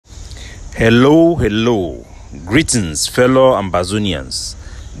Hello. Greetings, fellow Ambazonians.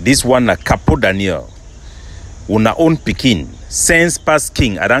 This one na Capo Daniel. Una own Pekin, Sense Past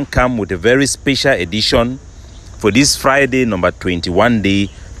King, I don't come with a very special edition for this Friday, number 21 day,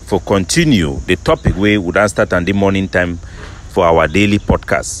 for continue the topic we would start on the morning time for our daily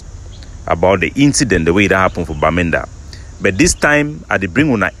podcast about the incident, the way that happened for Bamenda. But this time, I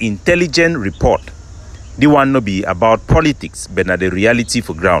bring una intelligent report. The one no be about politics, but na the reality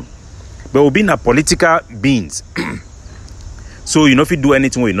for ground. But we be na political beings. So you know if you do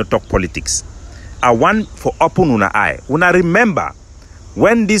anything where you not talk politics. I want for open una eye. Una remember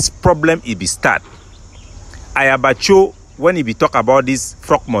when this problem it be start. I abacho when it be talk about this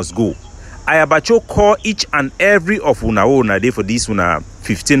frog must go. I abacho call each and every of una day for this una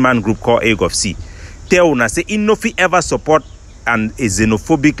 15-man group called Egg of Sea. Tell una say inofi ever support a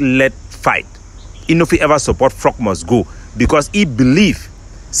xenophobic led fight. Inofi ever support frog must go because he believe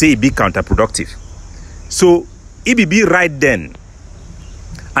say it be counterproductive. So it be right then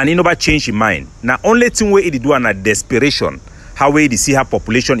and he never change his mind. Now only thing where it do an a desperation how we see her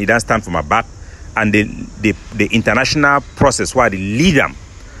population it don't stand for my back and the international process why they lead them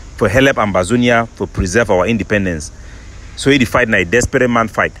for help Ambazonia for preserve our independence. So it fight na a desperate man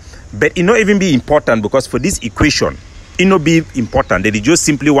fight. But it not even be important because for this equation it not be important. They just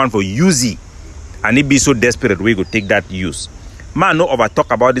simply want for use it and it be so desperate we go take that use. Man no over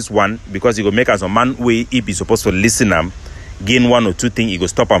talk about this one because he go make us a man way if he supposed to listen am gain one or two things he go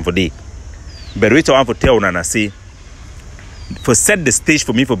stop am for day. But wait I want to tell una say for set the stage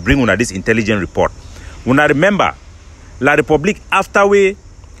for me for bring una this intelligent report. Una remember La Republique after we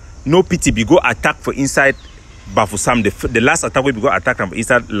no pity be go attack for inside Bafoussam the last attack we go attack them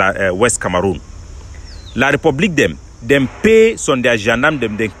inside West Cameroon. La Republique them pay some their gendarme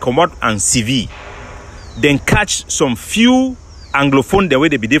them come out and CV. Then catch some few Anglophone the way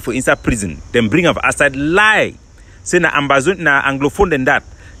they be there for inside prison. Then bring them outside lie. Say na Ambazonia na Anglophone than that.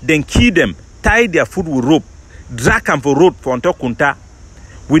 Then kill them, tie their foot with rope, drag them for road for onto Kunta.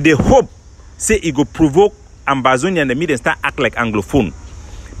 With the hope, say it go provoke Ambazonia and the media start act like Anglophone.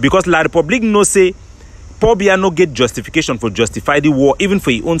 Because La Republique no say Pobia no get justification for justify the war even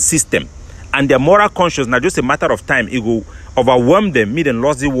for your own system. And their moral conscience now just a matter of time it go overwhelm them, meet and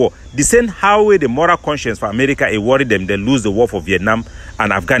lost the war. The same how the moral conscience for America it worry them they lose the war for Vietnam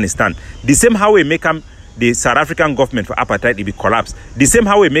and Afghanistan. The same how we make them the South African government for apartheid it be collapse. The same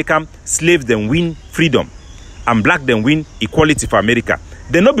how we make them slaves them win freedom and black them win equality for America.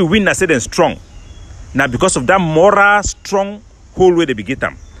 They not be win and say them strong. Now because of that moral strong whole way they be get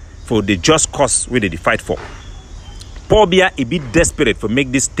them for the just cause where they fight for. Pobia a bit desperate for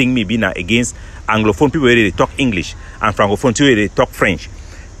make this thing me be now against Anglophone people where they talk English and Francophone people where they talk French.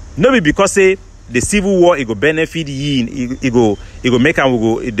 No be because say the civil war it go benefit ye it go make them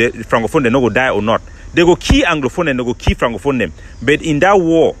go the Francophone they no go die or not. They go key Anglophone and they go key Francophone them. But in that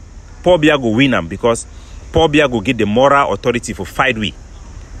war, Pobia go win them because Pobia go get the moral authority for fight we.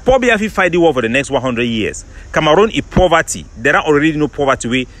 Pobia fi fight the war for the next 100 years. Cameroon is poverty. There are already no poverty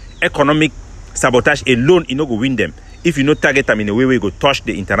way. Economic sabotage alone it no go win them. If you not target them in a way where you go touch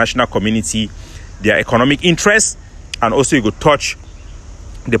the international community, their economic interests, and also you go touch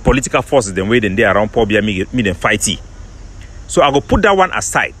the political forces the way then they around Pobia me them fighty. So I go put that one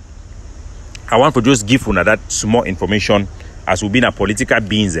aside. I want to just give una that small information as we been a political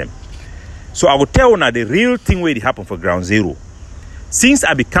beings them. So I will tell una the real thing where it happened for ground zero. Since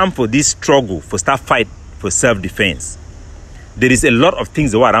I become for this struggle for start fight for self-defense, there is a lot of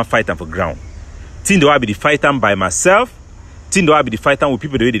things that I fighting for ground. Things that I be the fighting by myself. Things that I be the fighting with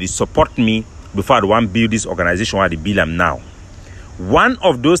people the way they support me before I want to build this organization where they build them now. One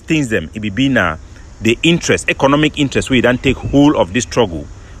of those things them it be the interest, economic interest where you don't take hold of this struggle,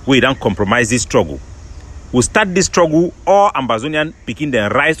 where you don't compromise this struggle. We start this struggle, all Ambazonian picking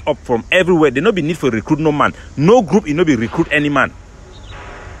them rise up from everywhere. There no be need for recruit no man. No group it no be recruit any man.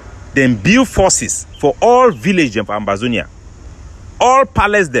 Then build forces for all village for Ambazonia. All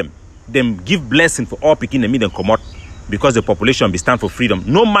palace them give blessing for all picking them come out because the population be stand for freedom.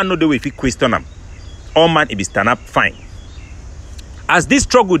 No man no the way if you question them. All man it be stand up fine. As this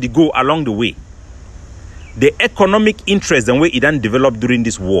struggle they go along the way, the economic interest and way it done develop during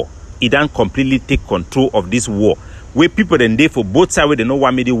this war, it done completely take control of this war. Where people then they for both sides where they know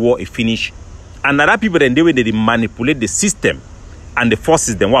why made the war it finish. And other people then they where they manipulate the system and the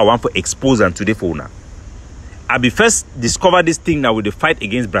forces then what I want for expose and today for now. I be first discover this thing now with the fight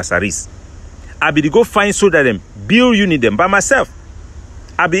against Brassaris. I be to go find so that them build unit them by myself.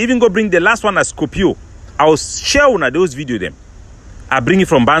 I be even go bring the last one as Skopje. I will share one of those video them. I bring it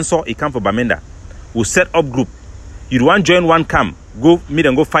from Banso, it come for Bamenda. We'll set up group. You want join one camp, go meet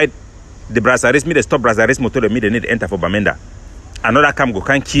and go fight the Brazaris, me they stop Brazaris motor, me they need to enter for Bamenda. Another camp go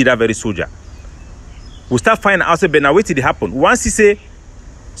can kill that very soldier. We start finding out, but now wait till it happen. Once he say,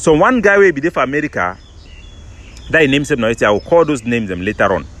 so one guy will be there for America, that he names them now, I will call those names them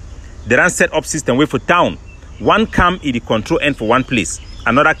later on. They run set up system way for town. One camp is the control end for one place.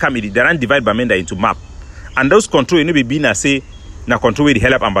 Another camp is they run divide Bamenda into map. And those control, you know, be na say, na control with the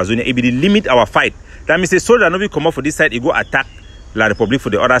hell up Ambazonia, it be the limit our fight. That means the soldier no be come up for this side, he go attack La Republic for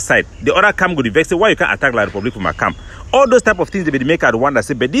the other side. The other camp go the vex, say, why you can't attack La Republic from my camp? All those type of things they be make out one that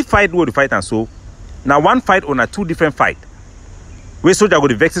say, but this fight will fight and so. Now one fight on a two different fight. Where soldier go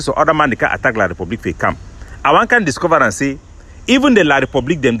the vex, so other man they can attack La Republic for a camp. I one can discover and say, even the La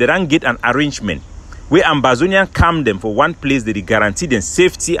Republic them, they don't get an arrangement where Ambazonian camp them for one place, they guarantee them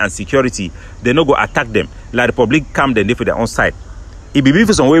safety and security. They no go attack them. La Republic camp them for their own side. It be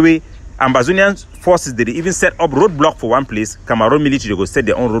for some way Ambazonian forces, they even set up roadblock for one place. Cameroon military, they go set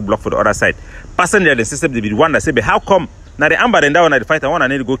their own roadblock for the other side. Passing there, the system, they be the one that say, but how come? Now the Amba and that one, the fight, I want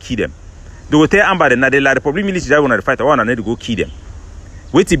to go kill them. They will tell Amba and now the La Republic military, that one, the fight, I want to go kill them.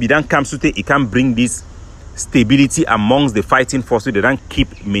 Wait till be done comes to take, it can bring this stability amongst the fighting forces. They don't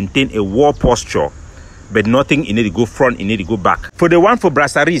maintain a war posture, but nothing in it to go front, in it to go back. For the one for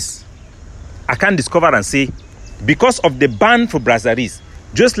Brazaris, I can discover and say, because of the ban for Brazaris,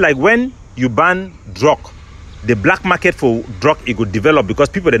 just like when you ban drug, the black market for drug, it could develop because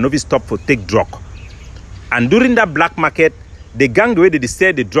people, they never stop for take drug. And during that black market, the gang, the way they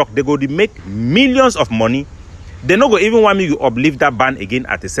sell the drug, they go to make millions of money. They no go even want me to uplift that ban again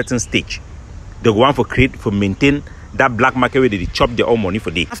at a certain stage. They go want for maintain that black market where they chop their own money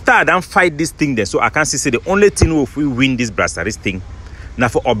for day. After I don't fight this thing then, so I can say the only thing if we win this Brazaris thing, now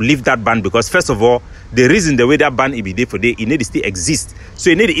for uplift that ban, because first of all, the reason the way that ban it be there for day, it need to still exist. So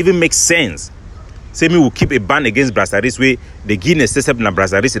it need to even make sense. Say me will keep a ban against Brazaris where the Guinness except na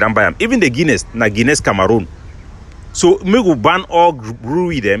Brazaris don't buy them. Even the Guinness, na Guinness Cameroon. So me will ban all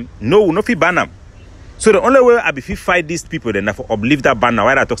brewery them. No, we no fit ban them. So the only way I be fit fight these people then for uplift that ban. Now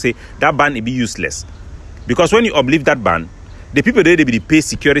why I talk say that ban it be useless. Because when you uplift that ban, the people there they be pay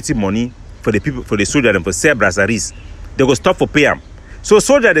security money for the people for the soldier and for sell Brazaris. They go stop for pay them. So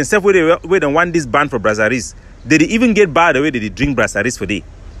soldiers themselves where they want this ban for Brazaris, they even get bad the way they drink Brazaris for day.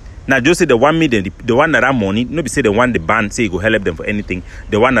 Now just say the one million, the one that have money, nobody say the one the ban say you go help them for anything.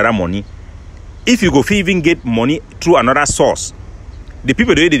 The one that have money, if you go even get money through another source, the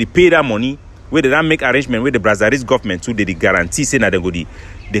people the way they pay that money, where they don't make arrangement with the Brazaris government too, they guarantee say that they go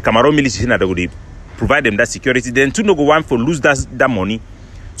the Cameroon military say that they go provide them that security. Then two no go one for lose that money.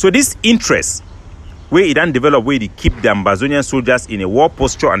 So this interest where it don't develop, where they keep the Ambazonian soldiers in a war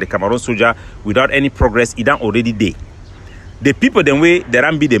posture and the Cameroon soldier without any progress, it don't already there. The people then way they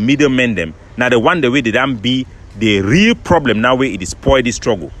don't be the middlemen them. Now the one the way they don't be the real problem now where it is spoil this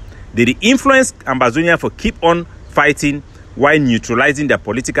struggle. They influence Ambazonia for keep on fighting while neutralizing their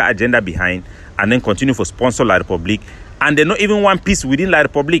political agenda behind and then continue for sponsor La Republic. And they not even want peace within La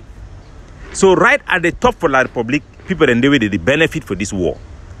Republic. So right at the top for La Republic, people then the way they benefit for this war.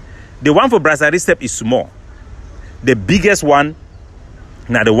 The one for Brazaris step is small. The biggest one,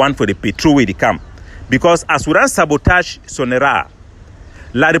 now the one for the petrol where they come. Because as we run sabotage Sonera,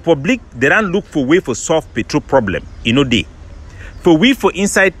 La Republic, they don't look for way for solve petrol problem. You know they. For we for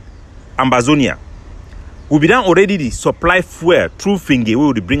inside Ambazonia, we be done already the supply fuel through finger we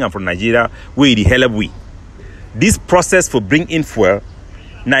will bring them from Nigeria, where the hell we. This process for bring in fuel,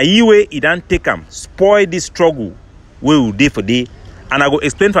 now you way it don't take them, spoil this struggle where we day for day. And I go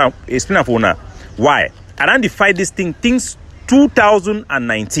explain for now why. I don't fight this thing since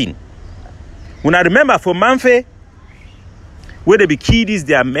 2019. When I remember for Manfe, where they be key this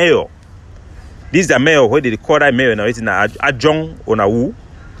their mayor. This is the mayor where they call that mayor now. It's in Ajong Onawu,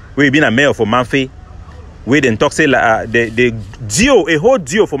 where been a mayor for Manfe. Where then talk say the deal, a whole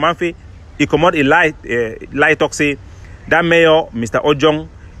deal for Manfe. He come out a lie talk say that mayor, Mr. Ojong,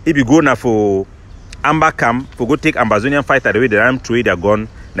 he be go now for Amba camp for go take Ambazonian fighter the way they ram throw their gun.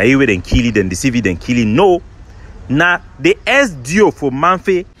 Now he way then kill it, then deceive it, then kill it. No. Now the SDO for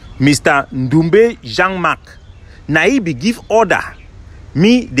Manfe, Mr. Ndumbe Jean-Marc, now he be give order.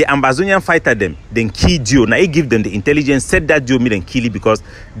 Me, the Ambazonian fighter them, then kill Dio. Now he give them the intelligence, said that Dio me then kill it because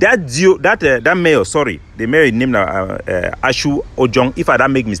that Dio, that mayor, sorry, the mayor name now Ashu Ojong. If I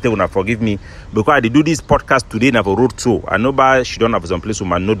don't make mistake, now forgive me because I do this podcast today now for road show. I know but she don't have some place with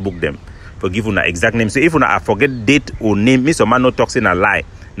my notebook them. Forgive una exact name. So if una I forget date or name, me some man not talk say na lie,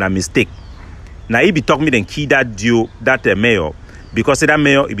 na mistake. Now he be talk me then key that Dio, that mayor. Because that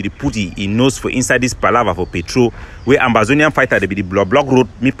mayor, he be the putty, he knows for inside this palaver for petrol, where Ambazonian fighter, they be the block road,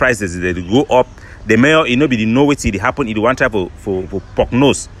 me prices, they go up. The mayor, he know be the know what it happen, he want try for pork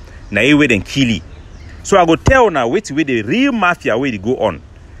nose. na e wey dem kill. So I go tell now wait with the real mafia way they go on.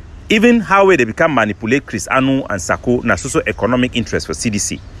 Even how they become manipulate Chris Anu and Sako na socio-economic interest for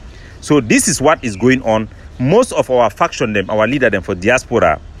CDC. So this is what is going on. Most of our faction them, our leader them for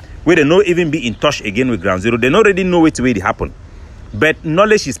diaspora, where they no even be in touch again with Ground Zero. They not already know which way it happen. But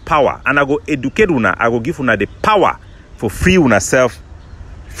knowledge is power. And I go educate una, I go give una the power for free una self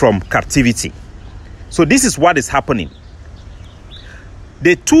from captivity. So this is what is happening.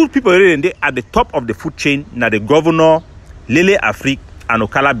 The two people really at the top of the food chain, now the governor, Lele Afrique, and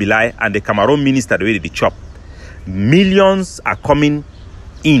Okala Bilai, and the Cameroon minister, the way they chop. Millions are coming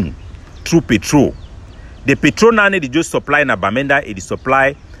in through petrol. The petrol now they just supply na Bamenda, it is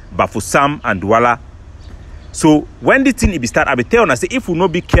supply Bafusam and Douala. So when the thing it be start, I be tell you, say if we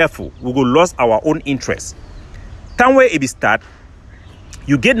not be careful, we will lose our own interest. Time where it be start,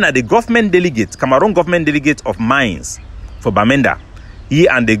 you get now the government delegates, Cameroon government delegates of mines for Bamenda. He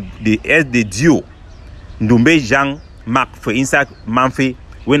and the duo, Ndumbe Jean Mark for inside Manfe,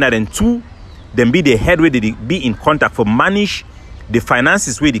 when are then two, then be the head where they be in contact for manage the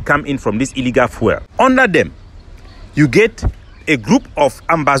finances where they come in from this illegal fuel. Under them, you get a group of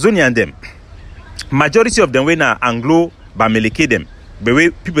Ambazonian them. Majority of them when are Anglo Bameleke them. The way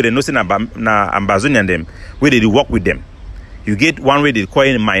people they know say na Ambazonian them, where they work with them. You get one way they call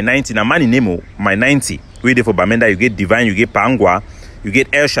in My 90, na money name My 90. Where they for Bamenda, you get Divine, you get Pangwa, you get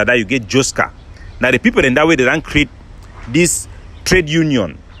El Shaddai, you get Joska. Now the people in that way they don't create this trade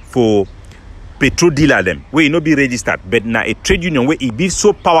union for petrol dealer them where it not be registered, but now a trade union where it be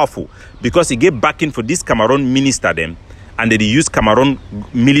so powerful because it get backing for this Cameroon minister them, and they use Cameroon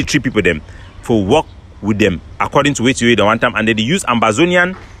military people them for work with them according to which way they want them, and they use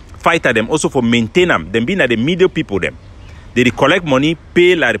Ambazonian fighter them also for maintain them being at the middle people them. They collect money,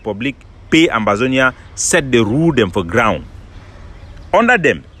 pay La Republic, pay Ambazonia, set the rule them for ground. Under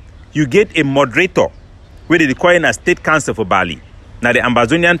them, you get a moderator where they require a state council for Bali. Now the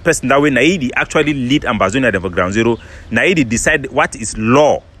Ambazonian person that way, Naidi actually lead Ambazonia for Ground Zero. Naidi decide what is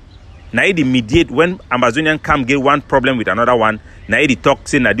law. Naidi mediate when Ambazonian come get one problem with another one. Naidi talk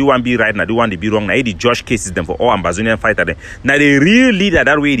say na do one be right, na do one be wrong. Naidi judge cases them for all Ambazonian fighter them. Now the real leader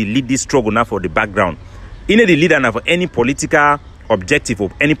that way they lead this struggle now for the background. In the leader now for any political objective or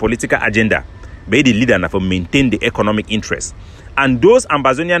any political agenda, but the leader now for maintain the economic interest. And those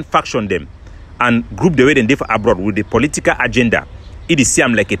Ambazonian faction them and group the way they for abroad with the political agenda, it is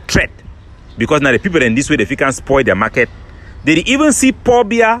seem like a threat. Because now the people in this way, they can spoil their market. They even see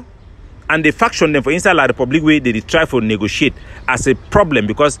Pobia and the faction them for inside La Republic way, they try to negotiate as a problem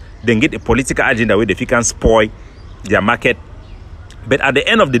because they get a political agenda where they can spoil their market. But at the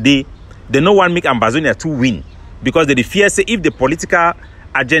end of the day, they no one make Ambazonia to win. Because they fear say if the political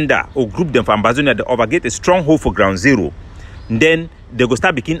agenda or group them for Ambazonia, they overget a stronghold for Ground Zero, then they go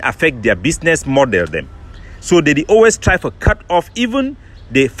start begin affect their business model them. So they always try to cut off even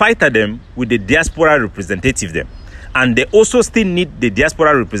the fighter them with the diaspora representative them. And they also still need the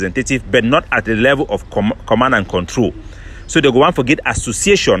diaspora representative, but not at the level of command and control. So they go want to get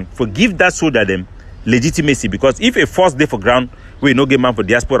association, for give that soldier them legitimacy. Because if a force there for ground, we no get man for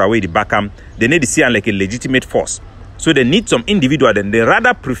diaspora where the back them, they need to see like a legitimate force. So they need some individual then. They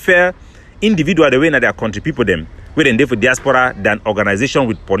rather prefer individual the way that they are country people them, where they for diaspora than organization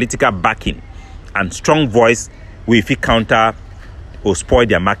with political backing and strong voice where if it counter or spoil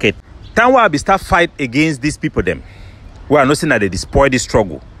their market. Tanwa be start fight against these people them. We are not saying that they spoil this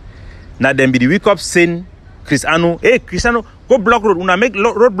struggle. Now them be the wake up saying Chris Anu, hey Chris Anu, go block road, una make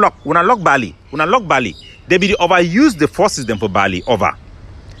road block, una lock Bali, una lock Bali. They be the overuse the forces them for Bali over.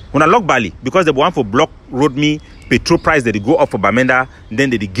 Una lock Bali because they want for block road me, petrol price that they go up for Bamenda, then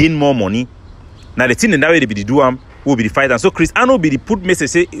they gain more money. Now the thing in that way they be the do will be the fight. And so Chris Anu be the put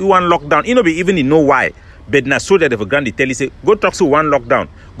message say you want lockdown. You know be even you know why. But now so that they for grand they tell you say go talk to one lockdown.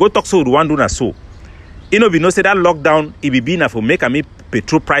 Go talk to one do na so. You know we know say that lockdown it be enough for make a me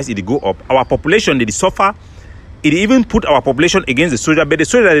petrol price it go up. Our population they suffer. It even put our population against the soldier, but the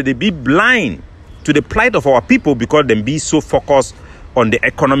soldier they be blind to the plight of our people because they be so focused on the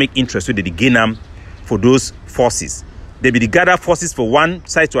economic interest so they gain them for those forces. They be the gather forces for one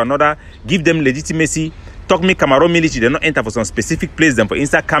side to another, give them legitimacy. Talk me Cameroon military, they not enter for some specific place them for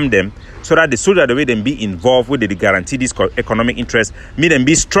instead calm them so that the soldier the way they be involved with they guarantee this economic interest, me them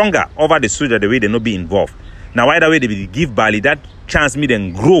be stronger over the soldier the way they not be involved. Now why that way they be give Bali that chance me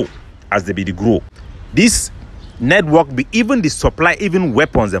then grow as they be the grow. This network be even the supply even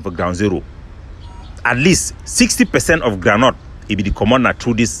weapons them for Ground Zero. At least 60% of granite it be the commander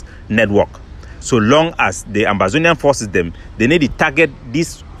through this network. So long as the Ambazonian forces them, they need to target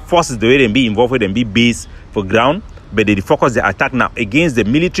these forces the way they be involved with them be base for ground but they focus the attack now against the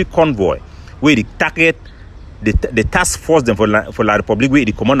military convoy, where they target the task force them for La Republic, where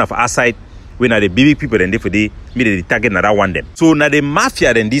the commander for our side, where now the big people then they for the target now that one them. So now the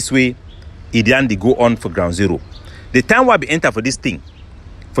mafia then this way, it then they go on for ground zero. The time where we enter for this thing,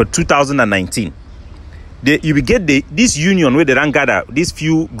 for 2019, you will get this union where they don't gather, this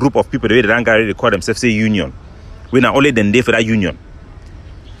few group of people where they don't gather, they call themselves say union. When are only then there for that union.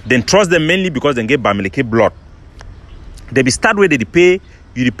 Then trust them mainly because they get Bamileke blood. They be start where they pay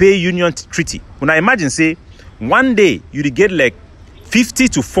union treaty. When I imagine say one day you get like 50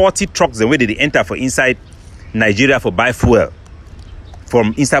 to 40 trucks the way they enter for inside Nigeria for buy fuel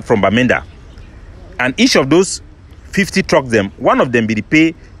from Bamenda. And each of those 50 trucks them, one of them be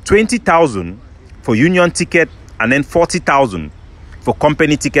pay 20,000 for union ticket and then 40,000 for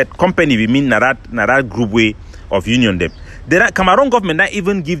company ticket. Company we mean that group way of union them. Cameroon government not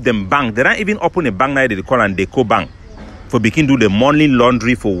even give them bank. They don't even open a bank now they call and Deco bank for begin do the money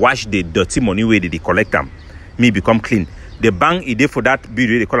laundry for wash the dirty money where they collect them. Me become clean. The bank is there for that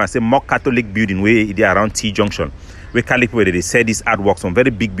building they call and say more Catholic building where it around T Junction. Where Catholic where they say this artwork some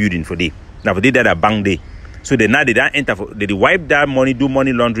very big building for they. Now for they that a bank day. So they now they don't enter for they wipe that money, do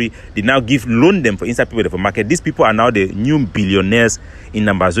money laundry, they now loan them for inside people for market. These people are now the new billionaires in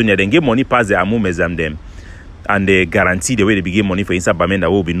Ambazonia. They get money past the amumezam them. And they guarantee the way they begin money for inside Bamenda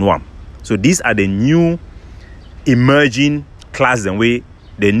will be Noam. So these are the new emerging class and way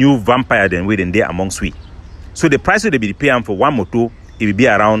the new vampire then way then they amongst we. So the price will be paying for one motor, it will be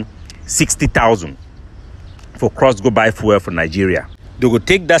around 60,000 for cross go buy fuel for Nigeria. They go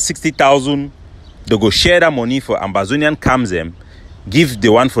take that 60,000, they go share that money for Ambazonian comes them, give the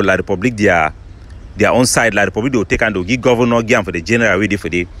one for La Republic their own side. La Republic they will take and they'll give governor give for the general ready for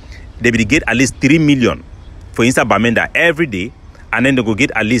the they will get at least 3 million for inside Bamenda every day, and then they go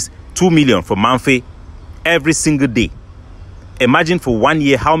get at least 2 million for Manfe every single day. Imagine for 1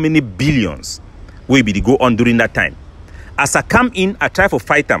 year how many billions will be go on during that time. As I come in, I try for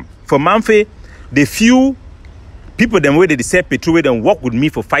fight them. For Manfe, the few people them where they sell petrol where they work with me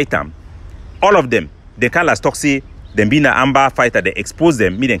for fight them, all of them, they can't last talk say them being an amber fighter, they expose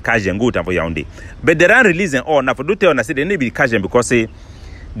them, me then catch them go to for Yaoundé. But they don't release them all. Now for do tell I say they need to catch them because say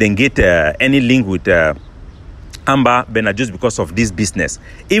they get any link with Amber, but not just because of this business.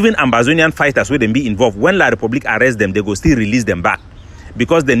 Even Ambazonian fighters where they be involved, when La Republic arrest them, they go still release them back.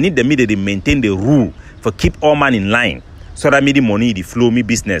 Because they need the media to maintain the rule for keep all man in line. So that me the money, the flow, me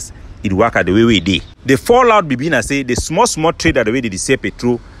business, it work at the way we did. The fallout begin I say the small trader the way they sell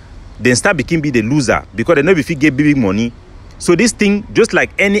petrol, then start become be the loser because they know if you get big money. So this thing, just like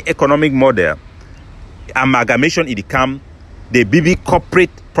any economic model, amalgamation it come the big corporate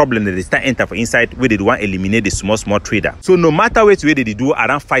problem that they start enter for inside where they want to eliminate the small trader. So no matter which way they do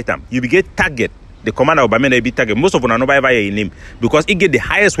around fight them, you will get target. The commander of Bamenda be target. Most of them are not by your name because it get the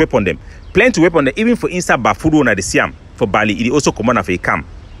highest weapon them. Plenty weapon them, even for inside Bafudo na the Siam for Bali, it also commander for a camp.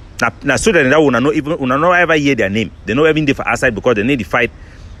 Now so that will not even will not ever hear their name. They know even there for outside because they need the fight.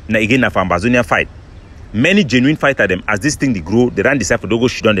 Now again for Ambazonia fight. Many genuine fighter them as this thing they grow, they run decide for go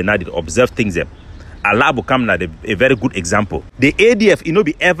shoot down, they now they observe things them. Allah become now a very good example. The ADF, it no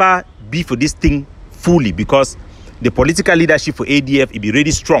be ever be for this thing fully because the political leadership for ADF it be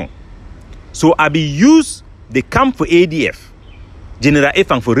really strong. So I be use the camp for ADF, General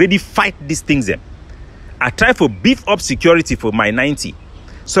Efang for ready fight these things them. I try for beef up security for my 90,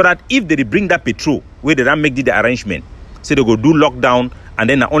 so that if they bring that petrol where they don't make the arrangement, so they go do lockdown and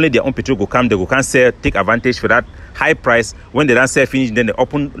then not only their own petrol go come, they go can sell, take advantage for that high price. When they don't sell finish, then they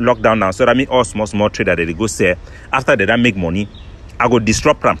open lockdown now. So that means all small trader that they go sell after they don't make money. I go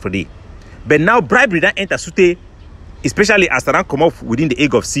disrupt them for day. But now bribery that enter sute, especially as they don't come up within the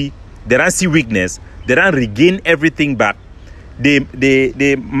egg of sea, they don't see weakness, they don't regain everything back. They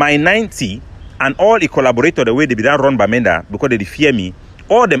my 90 and all the collaborators the way they be done run Bamenda because they fear me.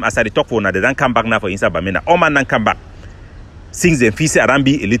 All them as I talk for now, they don't come back now for inside Bamenda. All man don't come back. Since them fees around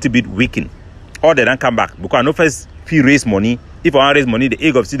be a little bit weakened. Or they don't come back. Because I know first fee raise money. If I want to raise money, the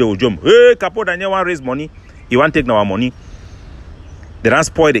egg of sea will jump. Hey, Capo Daniel want to raise money. He want to take our money. They don't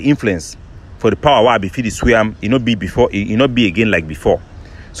spoil the influence for the power where I be feed the swim. It not be before, it not be again like before.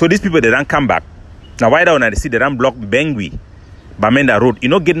 So these people they don't come back. Now why down I see they don't block Bengui, Bamenda Road. You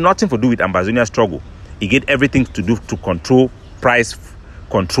not get nothing to do with Ambazonia struggle. You get everything to do to control price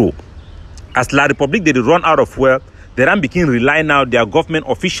control. As La Republic they run out of fuel, they don't begin rely now their government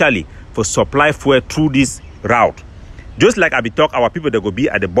officially for supply fuel through this route. Just like I be talk, our people they go be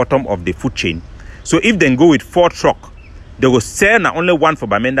at the bottom of the food chain. So if they go with 4 trucks, they go sell not only 1 for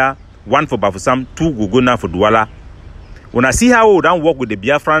Bamenda, 1 for Bafusam, 2 go now for Douala. When I see how we don't work with the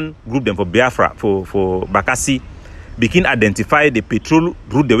Biafran group them for Biafra, for Bakassi, begin identify the petrol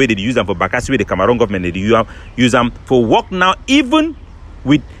route the way they use them for Bakassi, where the Cameroon government they use them for work now, even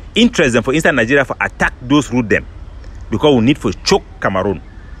with interest them for inside Nigeria for attack those route them. Because we need for choke Cameroon.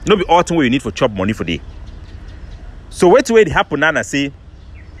 No be all thing we need for chop money for day. So what's where it happen now and say,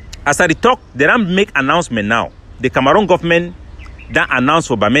 as I talk, they don't make announcement now. The Cameroon government that announced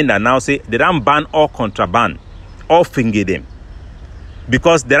for Bamenda now say they don't ban all contraband, all finger them.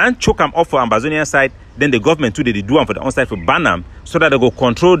 Because they don't choke them off for Ambazonia side, then the government too, they do them for the on side for ban them so that they go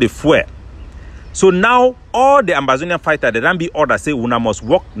control the fuel. So now all the Ambazonian fighters, they don't be ordered say we must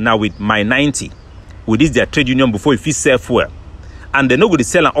work now with my 90, with this their trade union before if you sell fuel. And they're not going to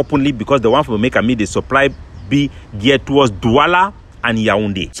sell them openly because the one for make a me the supply be geared towards Douala and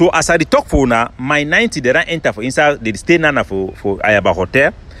Yaoundé. So as I talk for now, my 90 they don't enter for inside, they stay nana for Ayaba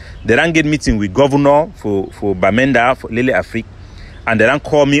Hotel. They don't get meeting with governor for Bamenda, for Lele Afrique. And they don't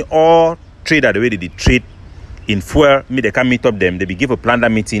call me all trader the way they trade in fuel. Me they can meet up them. They be give a planned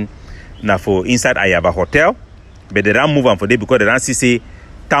meeting now for inside Ayaba Hotel. But they don't move on for them because they don't see say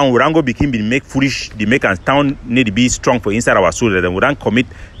town Urango became be make foolish. They make and town need to be strong for inside our soldier. Then we don't commit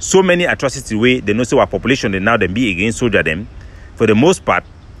so many atrocities way. They know so our population they now they be against soldier them. For the most part,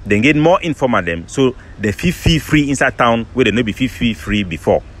 they get more informal them. So they feel free inside town where they no be feel free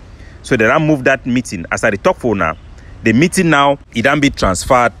before. So they don't move that meeting. As I talk for now, the meeting now it don't be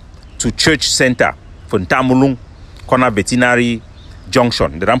transferred to church center for Ntamulung, Corner Veterinary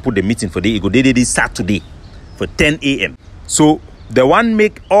Junction. They don't put the meeting for the Ego. They did it Saturday for 10 a.m. So the one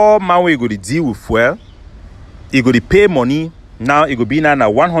make all my way go to deal with fuel. He go to pay money. Now it go be now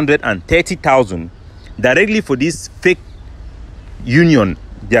 130,000 directly for this fake union,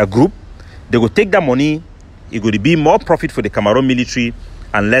 their group. They go take that money. It go to be more profit for the Cameroon military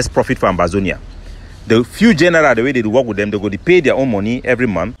and less profit for Ambazonia. The few general, the way they work with them, they go to pay their own money every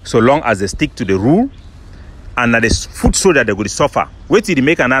month, so long as they stick to the rule. And that the foot soldier they go to suffer. Wait till they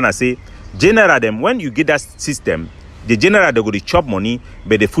make an answer say, general them, when you get that system, the general they go to chop money,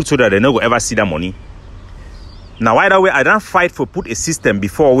 but the foot soldier they no go ever see that money. Now either way, I don't fight for put a system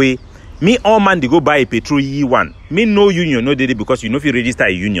before way. Me all man they go buy a petrol E1. Me no union, no daily because you know if you register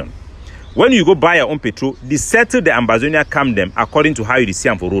a union. When you go buy your own petrol, they settle the Ambazonia come them according to how you see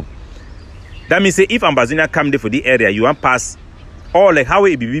them for road. That means say if Ambazonia come there for the area, you want pass or like how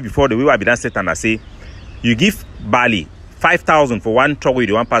it be before the way I be done set and I say you give Bali 5,000 for one truck where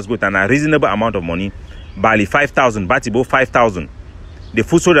you want pass go and a reasonable amount of money. Bali 5,000, Batibo 5,000. The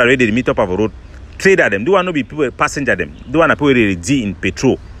food soldier ready to meet up of a road. Trader them, do want to be people passenger them, do want to put ready in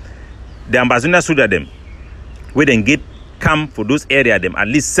petrol. The Ambazonia soldier them, where then get come for those area them at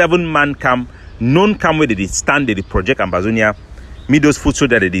least 7 man come, none come where they stand they project Ambazonia. Me those food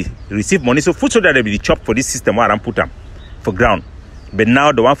soldier they receive money. So food soldier they be chop for this system where I put them for ground. But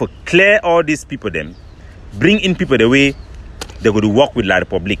now the one for clear all these people them, bring in people the way they go to work with La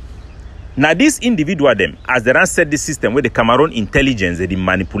Republic. Now this individual them, as they run set this system where the Cameroon intelligence they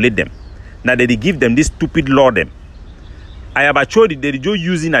manipulate them. Now they give them this stupid law them. I have actually they do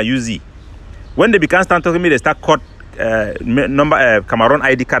using a UZ. When they become stand talking to me, they start cut Cameroon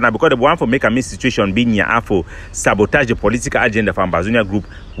ID card now because they want to make a mis situation being here for sabotage the political agenda for Ambazonia group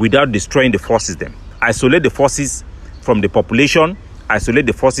without destroying the forces them. Isolate the forces from the population, isolate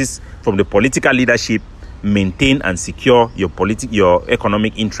the forces from the political leadership, maintain and secure your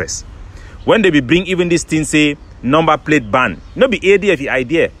economic interests. When they be bring even this thing say number plate ban, no be ADF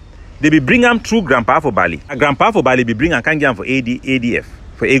idea. They be bring them through Grandpa for Bali. A Grandpa for Bali be bring and can get them for ADF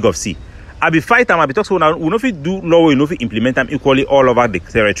for AGOFC. I be fight them, I be talk so now we no fit do law, we no fit implement them equally all over the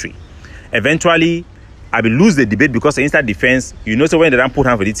territory. Eventually, I will lose the debate because inside defense, you know so when they don't put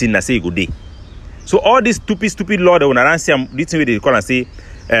hand for this thing, I say go day. So all this stupid law that when I see them, this thing they call and say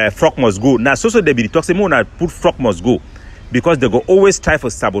frog must go. Now so they be talk say more na put frog must go because they go always try for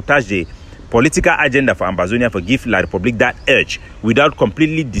sabotage the political agenda for Ambazonia for give La Republic that urge without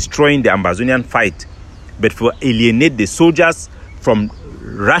completely destroying the Ambazonian fight, but for alienate the soldiers from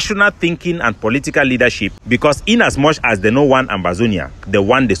rational thinking and political leadership, because in as much as they know one Ambazonia, they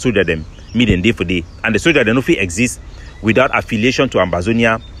want the soldier them mid and day for day, and the soldier they no fit exist without affiliation to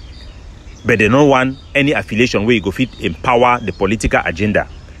Ambazonia, but they don't want any affiliation where you go fit empower the political agenda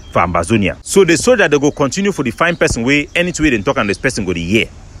for Ambazonia. So the soldier they go continue for the fine person way any way they talk and this person go the year.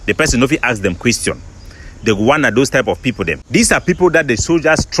 The person no fit ask them question. They go one of those type of people them. These are people that the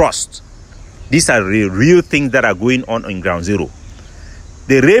soldiers trust. These are real things that are going on in ground zero.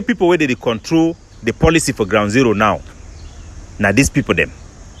 The real people where they control the policy for ground zero now. Now these people them.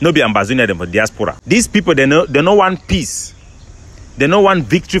 No be Ambazonia them for diaspora. These people they no want peace. They no want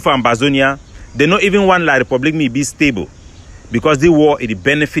victory for Ambazonia. They no even want La Republic me be stable. Because the war it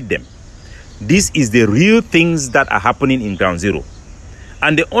benefit them. This is the real things that are happening in ground zero.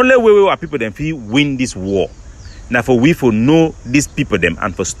 And the only way our people them feel win this war. Now for we for know these people them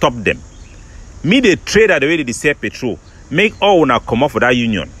and for stop them. Me the trader the way they sell petrol. Make all una come off for that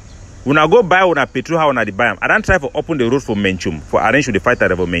union. Una go buy una petrol how una buy them. I don't try to open the road for Menchum, for arrange the fight for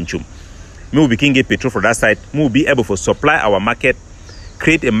Menchum. Me will be can get petrol for that side. Me will be able to supply our market,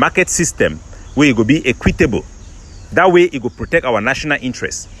 create a market system where it will be equitable. That way it will protect our national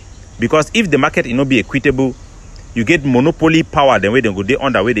interests. Because if the market is not be equitable, you get monopoly power, then way they go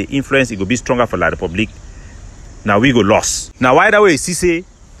on that way the influence it will be stronger for the Republic. Now we go lost. Now why that way see say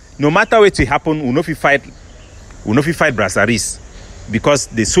no matter what will happen, we no fit fight brasseries. Because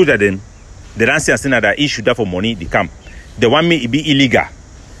the soldier them, they don't see that issue that for money they come. They want me to be illegal.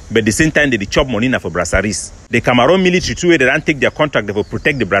 But at the same time, they chop money now for brasseries. The Cameroon military too, they don't take their contract they for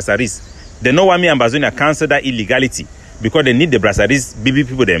protect the brasseries. They know why me and Ambazonia cancel that illegality. Because they need the brasseries, BB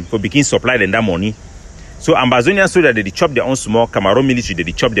people them, for begin supply them that money. So Ambazonia soldier they chop their own small, Cameroon military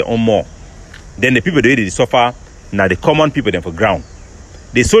they chop their own more. Then the people they suffer, now the common people them for ground.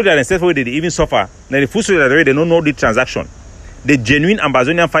 The soldier themselves where they even suffer. Now the full soldier the way they don't know the transaction. The genuine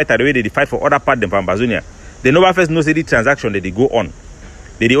Ambazonian fighter the way they fight for other part them for Ambazonia. They never first know the transaction that they go on.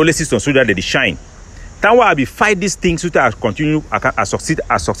 They the only system soldier that they shine. That's why I be fight these things so that I continue I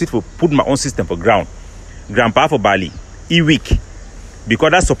succeed for put my own system for ground. Grandpa for Bali, week.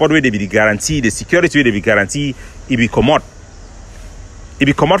 Because that support way they be the guarantee, the security way they be guarantee, it be come out. It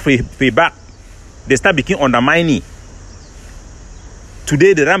be come out for back. They start becoming undermining.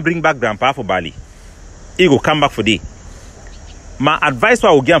 Today they don't bring back Grandpa for Bali. He will come back for day. My advice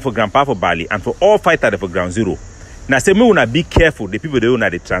I will give for Grandpa for Bali and for all fighters for ground zero. Now say me wanna be careful the people they wanna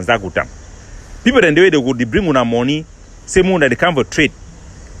they transact with them. People then the way they go they bring una money, say me that they come for trade.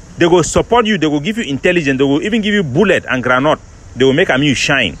 They go support you, they will give you intelligence, they will even give you bullet and granite. They will make a you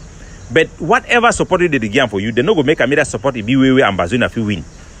shine. But whatever support they give for you, they not go make a that support if you way Ambazonia if you win.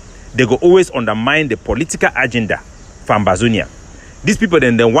 They go always undermine the political agenda for Ambazonia. These people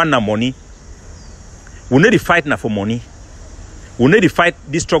then they want the money. We need to fight now for money. We need to fight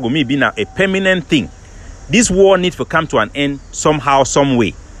this struggle may be now a permanent thing. This war needs to come to an end somehow, some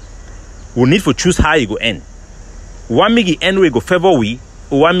way. We need to choose how it go end. One make it end we go favor we,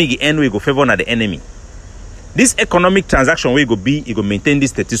 one make it end we go favor na the enemy. This economic transaction we go be, it go maintain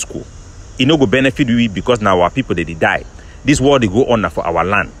this status quo. It no go benefit we because now our people they die. This war they go on now for our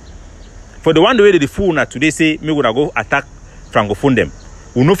land. For the one the way they fool now today say me gonna go attack Francophone them.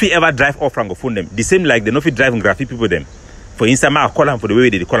 We no fit ever drive off Francophone them. The same like they no fit drive graphic people them. For instance, I call them for the way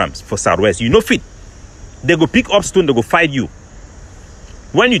they call them for Southwest. You no fit. They go pick up stone, they go fight you.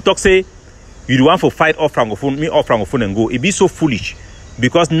 When you talk say you do want for fight off Francophone, me off Francophone and go, it be so foolish.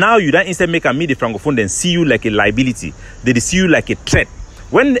 Because now you don't instead make a me the Francophone then see you like a liability. They see you like a threat.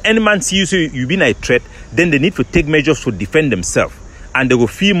 When any man see you say you been a threat, then they need to take measures to defend themselves. And they will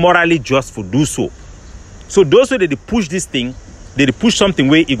feel morally just for do so. So those who they push this thing, they push something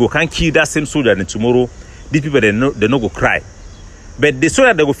where it go can kill that same soldier and tomorrow these people they no go cry. But the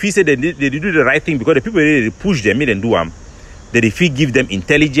soldier they go feel say they do the right thing because the people they push them and do them. They feel give them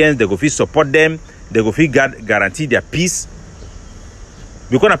intelligence, they go feel support them, they go feel guarantee their peace.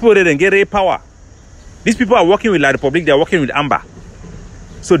 Because the people they then get real power. These people are working with La Republic, they are working with Amba.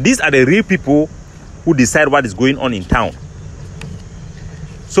 So these are the real people who decide what is going on in town.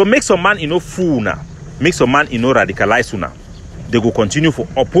 So make some man fool now. Make some man radicalize now. They go continue to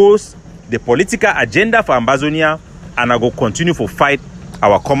oppose the political agenda for Ambazonia and I go continue to fight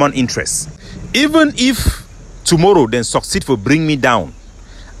our common interests. Even if tomorrow then succeed for bring me down,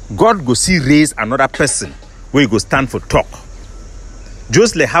 God go see raise another person where he go stand for talk.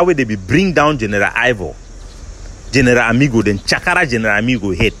 Just like how they be bring down General Ivor, General Amigo, then Chakara General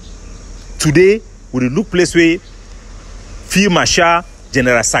Amigo head. Today, we look place where Field Marshal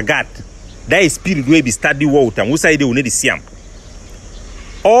General Sagat, that is spirit where be study war with them. Who say they will need to see them.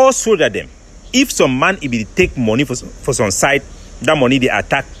 All soldier them. If some man if they take money for some side, that money they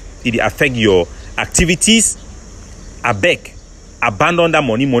attack, it affect your activities. I beg, abandon that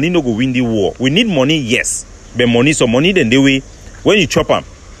money. Money no go win the war. We need money, yes, but money so money then the way when you chop them,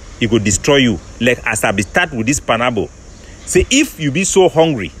 it could destroy you. Like as I be start with this parable. Say if you be so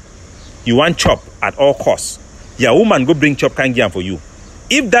hungry, you want chop at all costs. Your woman go bring chop can give for you.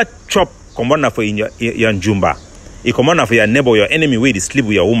 If that chop come on for your njumba, it come on for your neighbor, your enemy where they sleep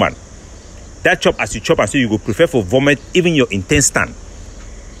with your woman. That chop as you chop and so you go prefer for vomit even your intestine.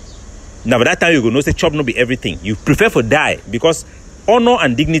 Now by that time you go know say chop no be everything. You prefer for die because honor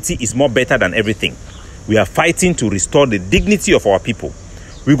and dignity is more better than everything. We are fighting to restore the dignity of our people.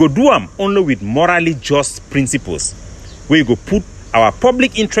 We go do them only with morally just principles. We go put our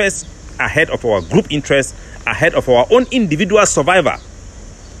public interest ahead of our group interests, ahead of our own individual survival.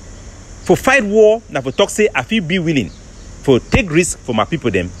 For fight war, na for talk say I feel be willing for take risk for my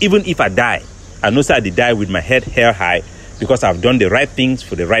people them, even if I die. I know say I did die with my head held high because I've done the right things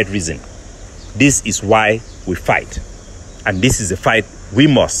for the right reason. This is why we fight. And this is the fight we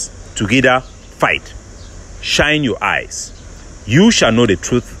must together fight. Shine your eyes. You shall know the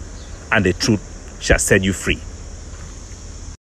truth, and the truth shall set you free.